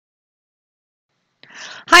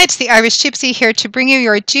Hi, it's the Irish Gypsy here to bring you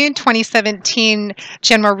your June 2017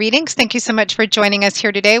 general readings. Thank you so much for joining us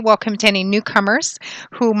here today. Welcome to any newcomers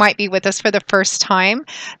who might be with us for the first time.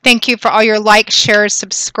 Thank you for all your likes, shares,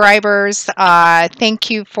 subscribers.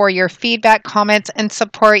 Thank you for your feedback, comments, and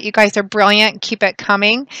support. You guys are brilliant. Keep it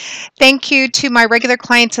coming. Thank you to my regular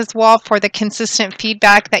clients as well for the consistent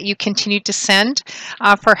feedback that you continue to send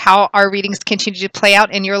for how our readings continue to play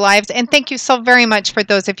out in your lives. And thank you so very much for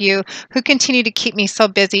those of you who continue to keep me so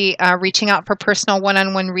busy reaching out for personal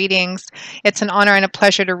one-on-one readings. It's an honor and a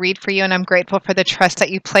pleasure to read for you, and I'm grateful for the trust that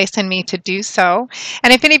you place in me to do so.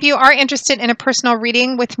 And if any of you are interested in a personal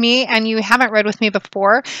reading with me and you haven't read with me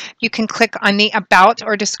before, you can click on the About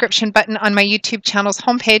or Description button on my YouTube channel's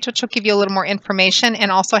homepage, which will give you a little more information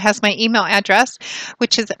and also has my email address,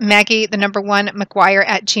 which is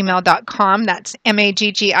Maggie1McGuire@gmail.com. That's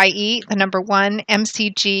MAGGIE,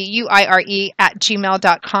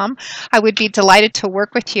 MCGUIRE@gmail.com. I would be delighted to work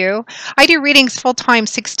with you. I do readings full-time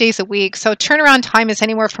 6 days a week, so turnaround time is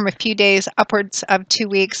anywhere from a few days upwards of 2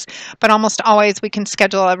 weeks, but almost always we can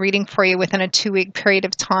schedule a reading for you within a 2-week period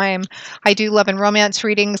of time. I do love and romance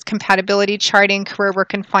readings, compatibility charting, career,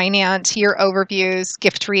 work, and finance, year overviews,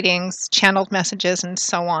 gift readings, channeled messages, and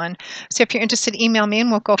so on. So if you're interested, email me and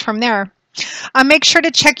we'll go from there. Make sure to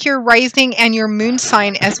check your rising and your moon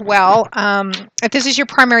sign as well. If this is your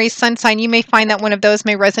primary sun sign, you may find that one of those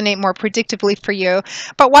may resonate more predictably for you.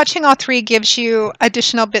 But watching all three gives you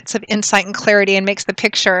additional bits of insight and clarity and makes the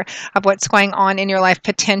picture of what's going on in your life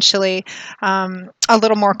potentially a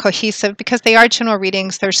little more cohesive because they are general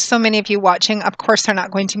readings. There's so many of you watching. Of course, they're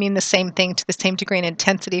not going to mean the same thing to the same degree and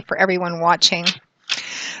intensity for everyone watching.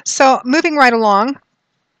 So moving right along.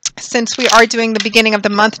 Since we are doing the beginning of the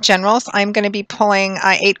month generals, I'm going to be pulling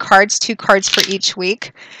 8 cards, 2 cards for each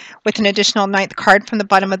week, with an additional 9th card from the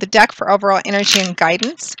bottom of the deck for overall energy and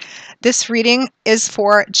guidance. This reading is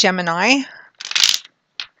for Gemini,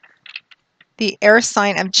 the air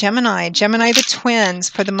sign of Gemini, Gemini the twins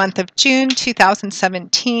for the month of June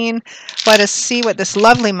 2017. Let us see what this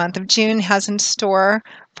lovely month of June has in store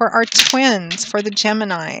for our twins, for the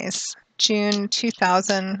Geminis, June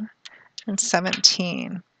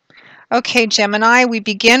 2017. Okay, Gemini, we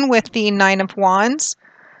begin with the 9 of Wands,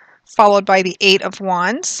 followed by the 8 of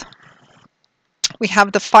Wands. We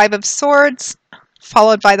have the 5 of Swords,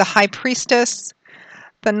 followed by the High Priestess,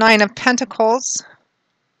 the 9 of Pentacles,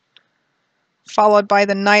 followed by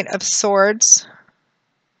the Knight of Swords.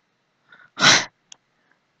 I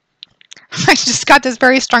just got this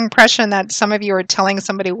very strong impression that some of you are telling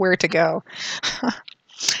somebody where to go.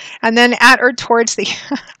 And then at or towards the...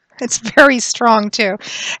 It's very strong too.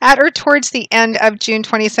 At or towards the end of June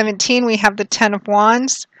 2017, we have the 10 of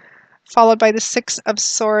Wands, followed by the 6 of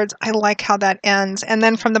Swords. I like how that ends. And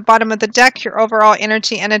then from the bottom of the deck, your overall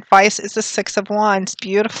energy and advice is the 6 of Wands.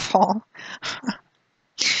 Beautiful.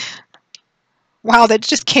 Wow, that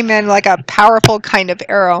just came in like a powerful kind of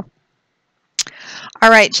arrow.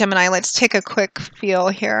 All right, Gemini, let's take a quick feel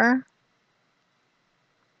here.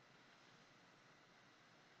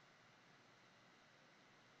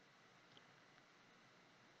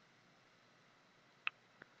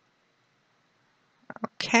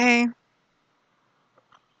 Okay.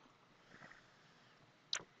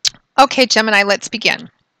 Okay, Gemini, let's begin.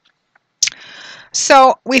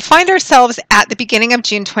 So we find ourselves at the beginning of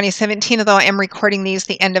June 2017, although I am recording these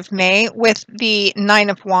the end of May, with the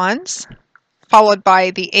 9 of Wands, followed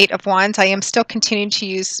by the 8 of Wands. I am still continuing to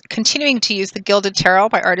use the Gilded Tarot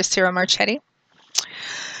by artist Ciro Marchetti.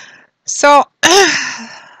 So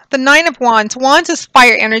the 9 of Wands. Wands is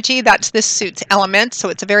fire energy. That's this suit's element. So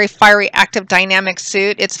it's a very fiery, active, dynamic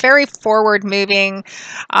suit. It's very forward moving.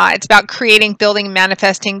 It's about creating, building,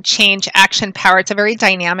 manifesting, change, action, power. It's a very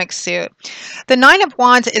dynamic suit. The 9 of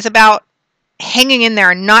Wands is about hanging in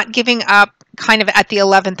there, not giving up kind of at the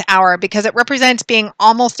 11th hour, because it represents being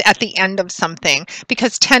almost at the end of something,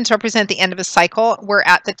 because 10s represent the end of a cycle. We're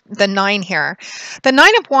at the 9 here. The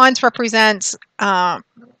 9 of Wands represents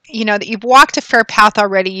you know, that you've walked a fair path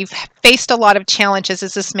already. You've faced a lot of challenges,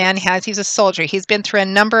 as this man has. He's a soldier. He's been through a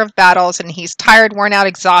number of battles, and he's tired, worn out,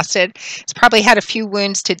 exhausted. He's probably had a few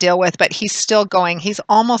wounds to deal with, but he's still going. He's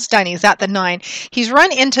almost done. He's at the 9. He's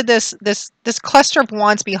run into this cluster of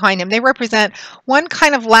wands behind him. They represent one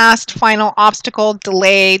kind of last, final obstacle,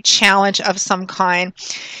 delay, challenge of some kind.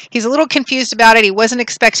 He's a little confused about it. He wasn't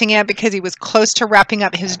expecting it because he was close to wrapping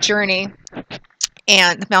up his journey.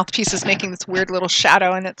 And the mouthpiece is making this weird little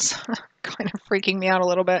shadow, and it's kind of freaking me out a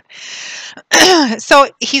little bit. So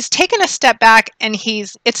he's taken a step back, and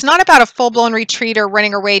it's not about a full-blown retreat or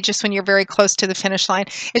running away just when you're very close to the finish line.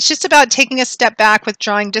 It's just about taking a step back,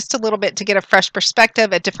 withdrawing just a little bit to get a fresh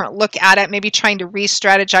perspective, a different look at it, maybe trying to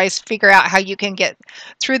re-strategize, figure out how you can get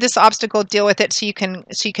through this obstacle, deal with it so you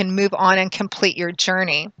can move on and complete your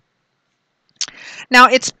journey. Now,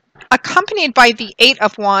 it's accompanied by the Eight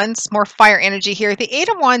of Wands, more fire energy here. The Eight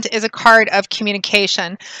of Wands is a card of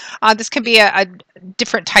communication. This could be a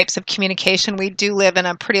different types of communication. We do live in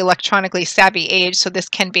a pretty electronically savvy age, so this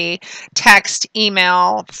can be text,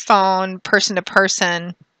 email, phone, person to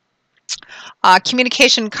person.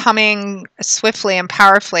 Communication coming swiftly and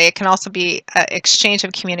powerfully. It can also be an exchange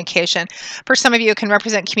of communication. For some of you, it can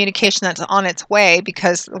represent communication that's on its way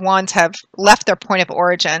because the wands have left their point of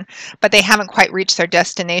origin, but they haven't quite reached their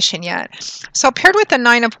destination yet. So paired with the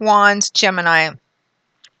Nine of Wands, Gemini,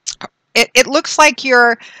 it looks like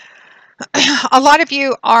a lot of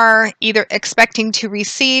you are either expecting to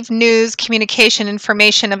receive news, communication,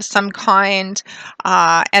 information of some kind,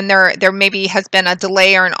 and there maybe has been a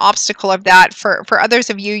delay or an obstacle of that. For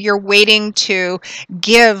others of you, you're waiting to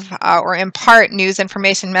give or impart news,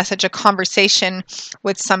 information, message, a conversation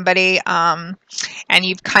with somebody, and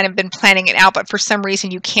you've kind of been planning it out, but for some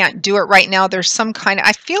reason you can't do it right now. There's some kind of,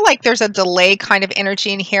 I feel like there's a delay kind of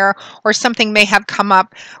energy in here, or something may have come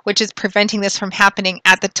up which is preventing this from happening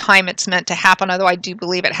at the time it's meant to happen, although I do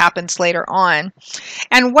believe it happens later on.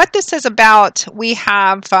 And what this is about, we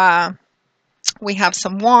have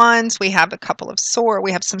some wands, we have a couple of swords,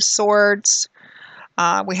 we have some swords,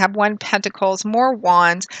 we have one pentacles, more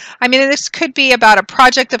wands. I mean, this could be about a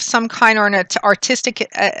project of some kind or an artistic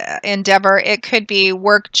endeavor. It could be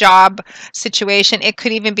work, job situation. It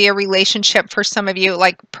could even be a relationship for some of you,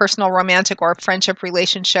 like personal, romantic, or friendship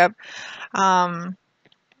relationship.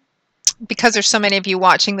 Because there's so many of you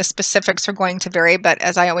watching, the specifics are going to vary, but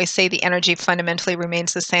as I always say, the energy fundamentally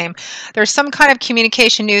remains the same. There's some kind of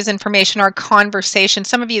communication, news, information, or conversation.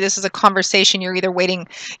 Some of you, this is a conversation you're waiting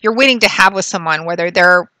to have with someone, whether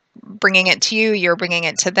they're bringing it to you, you're bringing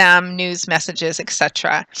it to them, news, messages,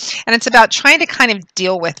 etc. And it's about trying to kind of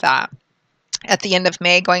deal with that at the end of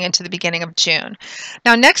May, going into the beginning of June.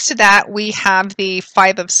 Now, next to that, we have the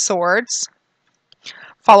Five of Swords,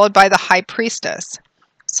 followed by the High Priestess.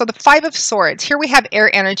 So the Five of Swords, here we have air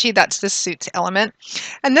energy, that's the suit's element.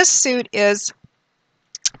 And this suit is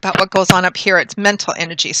about what goes on up here. It's mental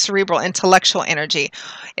energy, cerebral, intellectual energy.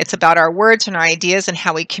 It's about our words and our ideas and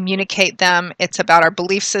how we communicate them. It's about our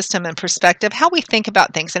belief system and perspective, how we think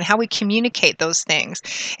about things and how we communicate those things.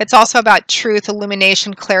 It's also about truth,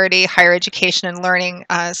 illumination, clarity, higher education, and learning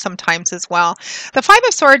sometimes as well. The Five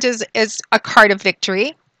of Swords is a card of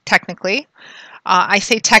victory, technically. I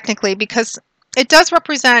say technically because it does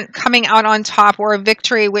represent coming out on top, or a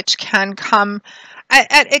victory which can come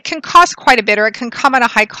it can cost quite a bit, or it can come at a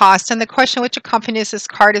high cost. And the question which accompanies this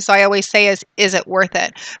card, as I always say, is it worth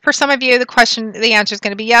it? For some of you, the answer is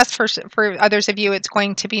going to be yes. For others of you, it's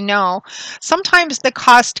going to be no. Sometimes the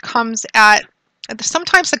cost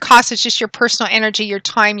is just your personal energy, your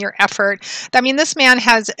time, your effort. I mean, this man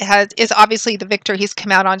is obviously the victor. He's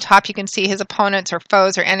come out on top. You can see his opponents or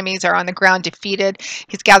foes or enemies are on the ground defeated.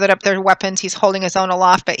 He's gathered up their weapons. He's holding his own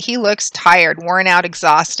aloft, but he looks tired, worn out,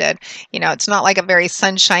 exhausted. You know, it's not like a very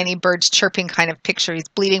sunshiny, birds chirping kind of picture. He's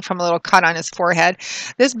bleeding from a little cut on his forehead.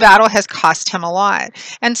 This battle has cost him a lot.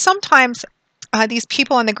 And sometimes these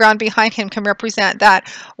people on the ground behind him can represent that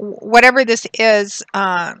whatever this is,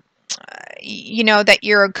 you know, that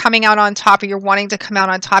you're coming out on top, or you're wanting to come out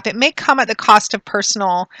on top, it may come at the cost of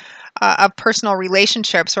personal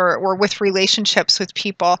relationships, or with relationships with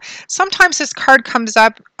people. Sometimes this card comes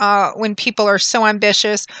up when people are so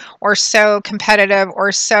ambitious or so competitive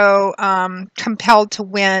or so compelled to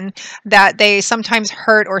win that they sometimes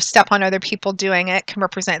hurt or step on other people doing it. Can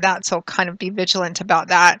represent that, so kind of be vigilant about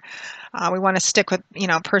that. We want to stick with, you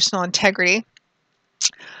know, personal integrity.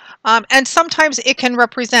 And sometimes it can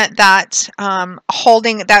represent that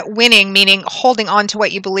winning, meaning holding on to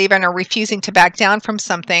what you believe in or refusing to back down from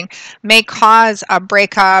something, may cause a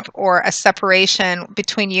breakup or a separation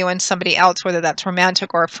between you and somebody else, whether that's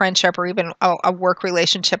romantic or a friendship or even a work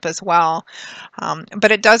relationship as well.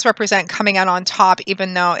 But it does represent coming out on top,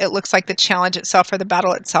 even though it looks like the challenge itself or the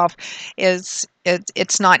battle itself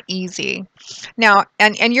it's not easy. Now,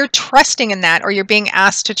 and you're trusting in that, or you're being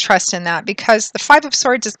asked to trust in that, because the Five of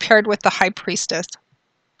Swords is paired with the High Priestess.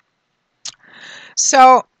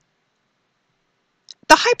 So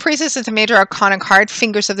the High Priestess is a major arcana card,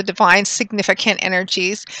 fingers of the divine, significant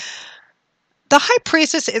energies. The High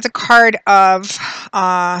Priestess is a card of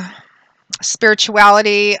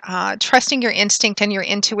spirituality, trusting your instinct and your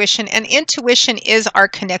intuition. And intuition is our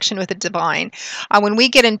connection with the divine. When we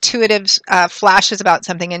get intuitive flashes about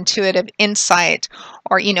something, intuitive insight,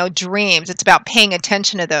 or dreams, it's about paying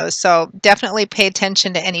attention to those. So definitely pay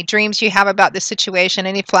attention to any dreams you have about the situation,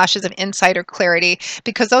 any flashes of insight or clarity,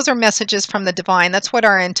 because those are messages from the divine. That's what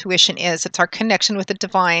our intuition is. It's our connection with the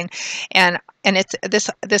divine, and it's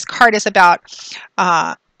this card is about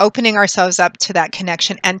opening ourselves up to that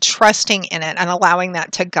connection and trusting in it and allowing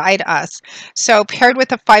that to guide us. So paired with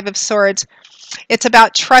the Five of Swords, it's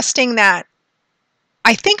about trusting that,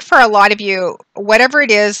 I think for a lot of you, whatever it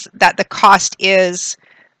is that the cost is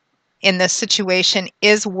in this situation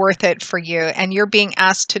is worth it for you, and you're being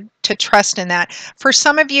asked to trust in that. For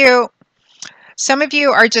some of you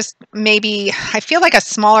are just, maybe, I feel like a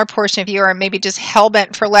smaller portion of you are maybe just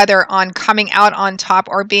hell-bent for leather on coming out on top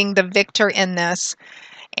or being the victor in this.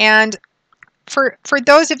 And for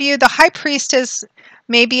those of you, the High Priestess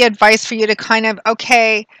may be advice for you to kind of,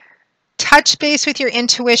 okay, touch base with your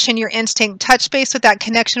intuition, your instinct, touch base with that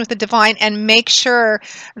connection with the divine, and make sure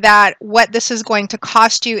that what this is going to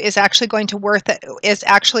cost you is actually worth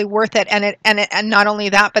it, and not only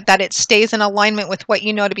that, but that it stays in alignment with what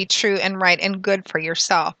you know to be true and right and good for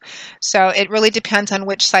yourself. So it really depends on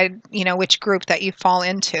which side, which group that you fall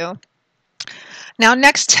into. Now,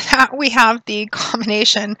 next to that, we have the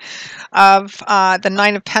combination of the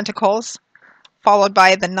Nine of Pentacles followed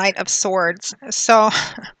by the Knight of Swords. So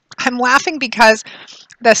I'm laughing because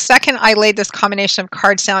the second I laid this combination of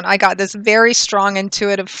cards down, I got this very strong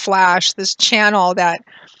intuitive flash, this channel that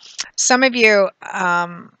some of you,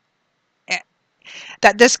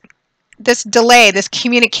 that this delay, this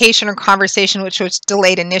communication or conversation, which was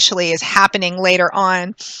delayed initially, is happening later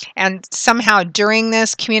on. And somehow during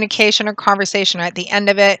this communication or conversation, or at the end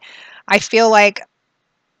of it, I feel like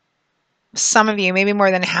some of you, maybe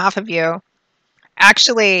more than half of you,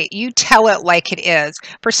 actually, you tell it like it is.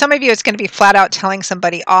 For some of you, it's going to be flat out telling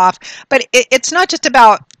somebody off. But it's not just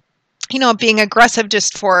about, being aggressive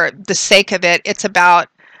just for the sake of it. It's about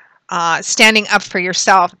standing up for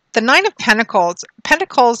yourself. The Nine of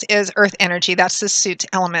Pentacles is earth energy. That's the suit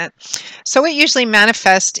element. So it usually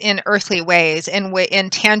manifests in earthly ways, in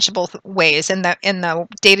tangible ways, in the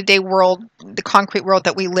day-to-day world, the concrete world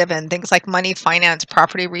that we live in. Things like money, finance,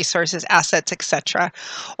 property, resources, assets, etc.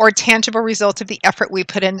 Or tangible results of the effort we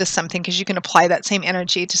put into something, because you can apply that same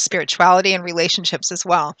energy to spirituality and relationships as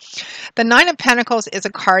well. The Nine of Pentacles is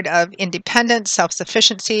a card of independence,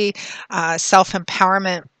 self-sufficiency,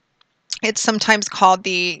 self-empowerment. It's sometimes called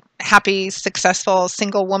the happy, successful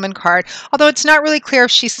single woman card, although it's not really clear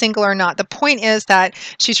if she's single or not. The point is that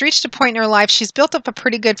she's reached a point in her life, she's built up a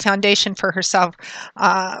pretty good foundation for herself,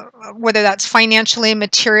 whether that's financially,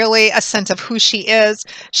 materially, a sense of who she is.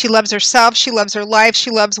 She loves herself, she loves her life,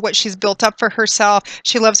 she loves what she's built up for herself,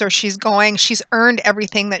 she loves where she's going, she's earned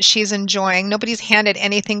everything that she's enjoying. Nobody's handed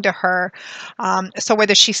anything to her. So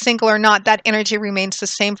whether she's single or not, that energy remains the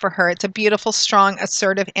same for her. It's a beautiful, strong,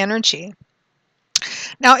 assertive energy.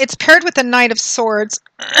 Now it's paired with the Knight of Swords,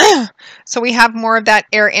 so we have more of that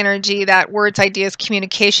air energy, that words, ideas,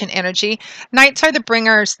 communication energy. Knights are the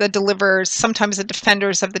bringers, the deliverers, sometimes the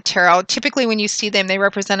defenders of the tarot. Typically when you see them, they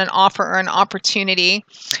represent an offer or an opportunity,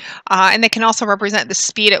 and they can also represent the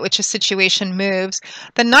speed at which a situation moves.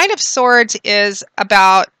 The Knight of Swords is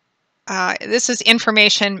about, this is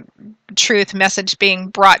information, truth, message being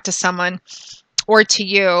brought to someone or to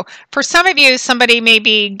you. For some of you, somebody may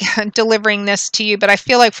be delivering this to you, but I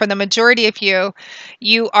feel like for the majority of you,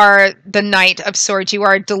 you are the Knight of Swords. You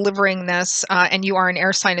are delivering this, and you are an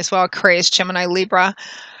air sign as well, Aquarius, Gemini, Libra.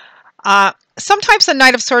 Sometimes the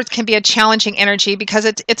Knight of Swords can be a challenging energy because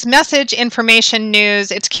it's message, information,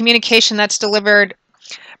 news, it's communication that's delivered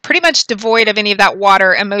pretty much devoid of any of that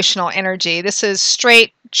water emotional energy. This is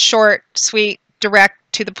straight, short, sweet, direct,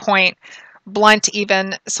 to the point, blunt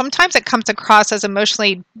even. Sometimes it comes across as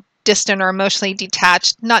emotionally distant or emotionally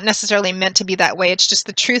detached, not necessarily meant to be that way. It's just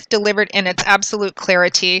the truth delivered in its absolute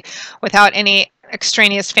clarity without any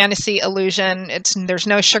extraneous fantasy illusion. There's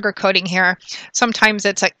no sugarcoating here. Sometimes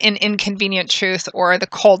it's an inconvenient truth or the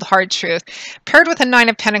cold, hard truth. Paired with a Nine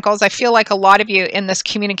of Pentacles, I feel like a lot of you in this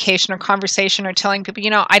communication or conversation are telling people,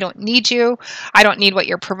 I don't need you. I don't need what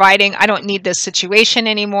you're providing. I don't need this situation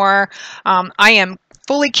anymore. I am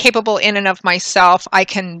fully capable in and of myself. I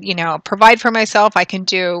can, provide for myself. I can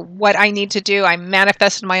do what I need to do. I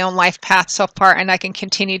manifested my own life path so far, and I can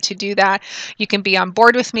continue to do that. You can be on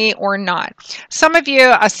board with me or not. Some of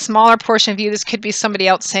you, a smaller portion of you, this could be somebody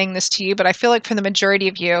else saying this to you, but I feel like for the majority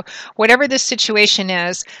of you, whatever this situation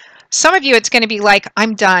is, Some of you, it's going to be like,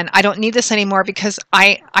 I'm done. I don't need this anymore because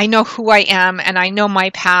I know who I am and I know my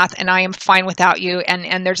path and I am fine without you.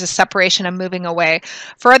 And there's a separation. I'm moving away.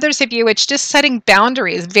 For others of you, it's just setting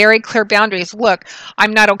boundaries, very clear boundaries. Look,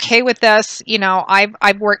 I'm not okay with this.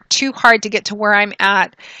 I've worked too hard to get to where I'm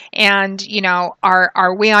at. And,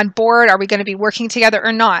 are we on board? Are we going to be working together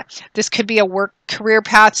or not? This could be a work career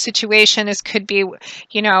path situation. This could be,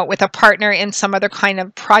 with a partner in some other kind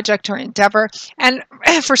of project or endeavor. And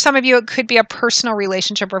for some of you, it could be a personal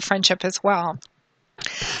relationship or friendship as well.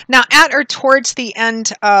 Now, at or towards the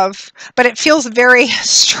end of, but it feels very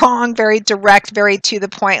strong, very direct, very to the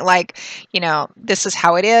point, like, this is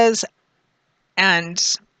how it is. And,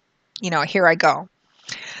 here I go.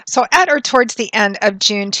 So at or towards the end of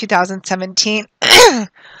June 2017,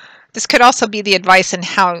 this could also be the advice in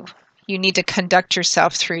how you need to conduct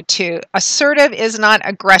yourself through too. Assertive is not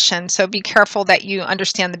aggression, so be careful that you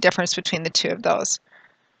understand the difference between the two of those.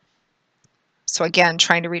 So again,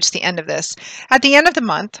 trying to reach the end of this. At the end of the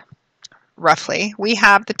month, roughly, we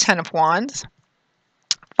have the Ten of Wands,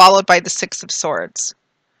 followed by the Six of Swords.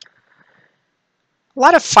 A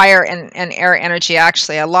lot of fire and air energy,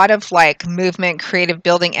 actually. A lot of like movement, creative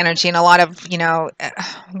building energy, and a lot of,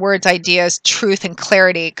 words, ideas, truth, and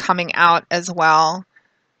clarity coming out as well.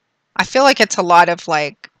 I feel like it's a lot of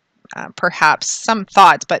like perhaps some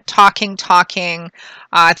thoughts, but talking,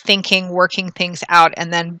 thinking, working things out,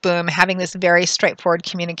 and then boom, having this very straightforward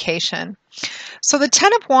communication. So the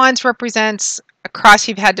Ten of Wands represents a cross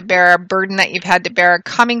you've had to bear, a burden that you've had to bear,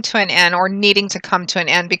 coming to an end or needing to come to an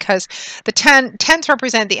end, because the tens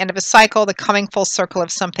represent the end of a cycle, the coming full circle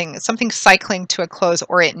of something cycling to a close,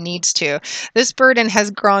 or it needs to. This burden has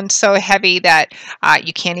grown so heavy that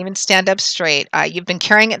you can't even stand up straight. You've been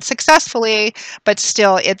carrying it successfully, but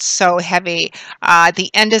still it's so heavy. The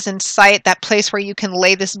end is in sight, that place where you can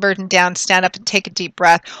lay this burden down, stand up and take a deep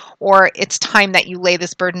breath, or it's time that you lay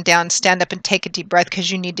this burden down, stand up and take a deep breath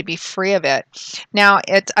because you need to be free of it. Now,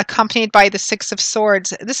 it's accompanied by the Six of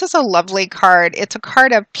Swords. This is a lovely card. It's a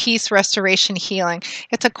card of peace, restoration, healing.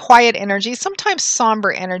 It's a quiet energy, sometimes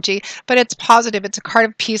somber energy, but it's positive. It's a card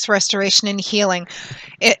of peace, restoration, and healing.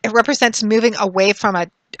 It represents moving away from a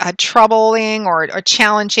troubling or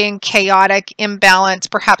challenging, chaotic, imbalance,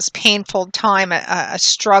 perhaps painful time, a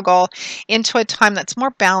struggle, into a time that's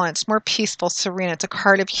more balanced, more peaceful, serene. It's a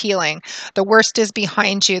card of healing. The worst is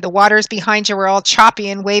behind you. The waters behind you are all choppy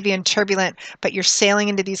and wavy and turbulent, but you're sailing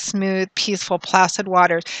into these smooth, peaceful, placid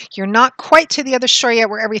waters. You're not quite to the other shore yet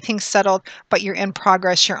where everything's settled, but you're in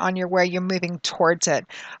progress. You're on your way. You're moving towards it,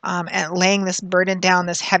 and laying this burden down,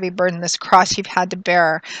 this heavy burden, this cross you've had to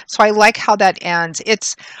bear. So I like how that ends.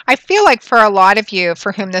 I feel like for a lot of you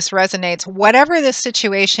for whom this resonates, whatever this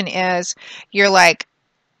situation is, you're like,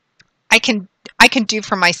 I can do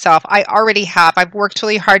for myself. I already have. I've worked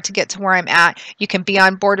really hard to get to where I'm at. You can be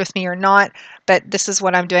on board with me or not, but this is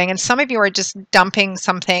what I'm doing. And some of you are just dumping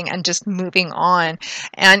something and just moving on.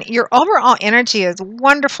 And your overall energy is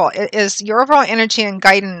wonderful. It is your overall energy and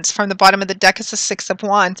guidance from the bottom of the deck is the Six of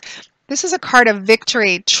Wands. This is a card of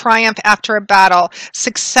victory, triumph after a battle,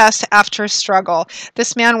 success after a struggle.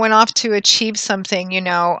 This man went off to achieve something,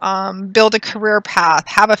 build a career path,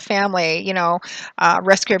 have a family,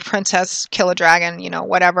 rescue a princess, kill a dragon,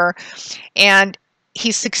 whatever. And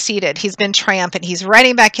he's succeeded. He's been triumphant. He's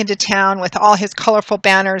riding back into town with all his colorful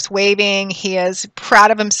banners waving. He is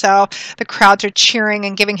proud of himself. The crowds are cheering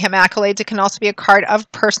and giving him accolades. It can also be a card of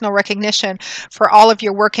personal recognition for all of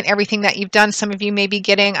your work and everything that you've done. Some of you may be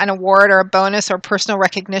getting an award or a bonus or personal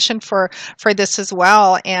recognition for this as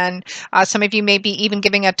well. And some of you may be even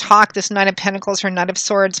giving a talk. This Knight of Pentacles or Knight of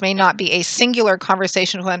Swords may not be a singular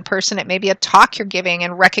conversation with one person. It may be a talk you're giving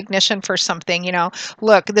and recognition for something.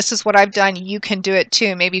 Look, this is what I've done. You can do it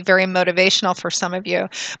too. Maybe very motivational for some of you,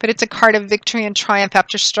 but it's a card of victory and triumph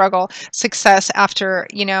after struggle, success after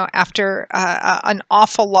an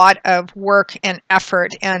awful lot of work and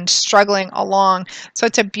effort and struggling along. So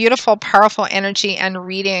it's a beautiful, powerful energy and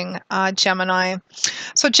reading, Gemini.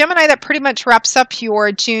 So Gemini, that pretty much wraps up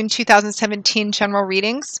your June 2017 general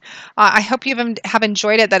readings. I hope you have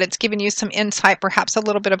enjoyed it, that it's given you some insight, perhaps a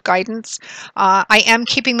little bit of guidance. I am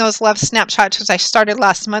keeping those love snapshots because I started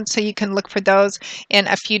last month, so you can look for those in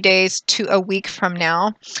a few days to a week from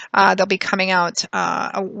now. They'll be coming out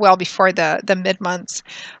well before the mid-months.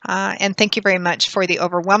 And thank you very much for the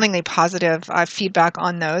overwhelmingly positive feedback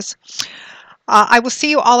on those. I will see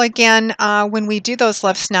you all again when we do those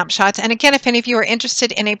love snapshots. And again, if any of you are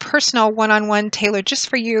interested in a personal one-on-one tailored just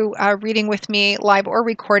for you reading with me, live or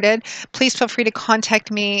recorded, please feel free to contact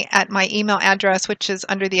me at my email address, which is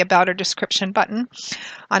under the About or Description button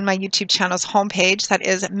on my YouTube channel's homepage. That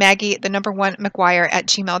is Maggie, the number one, McGuire at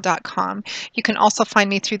gmail.com. You can also find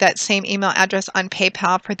me through that same email address on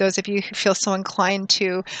PayPal for those of you who feel so inclined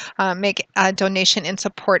to make a donation in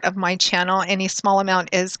support of my channel. Any small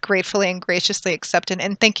amount is gratefully and graciously accepted.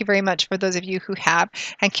 And thank you very much for those of you who have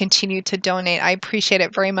and continue to donate. I appreciate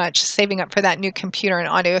it very much, saving up for that new computer and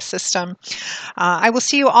audio system. I will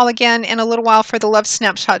see you all again in a little while for the Love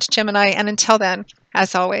Snapshots, Gemini. And until then,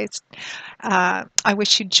 as always, I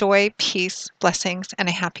wish you joy, peace, blessings, and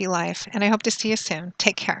a happy life. And I hope to see you soon.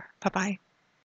 Take care. Bye-bye.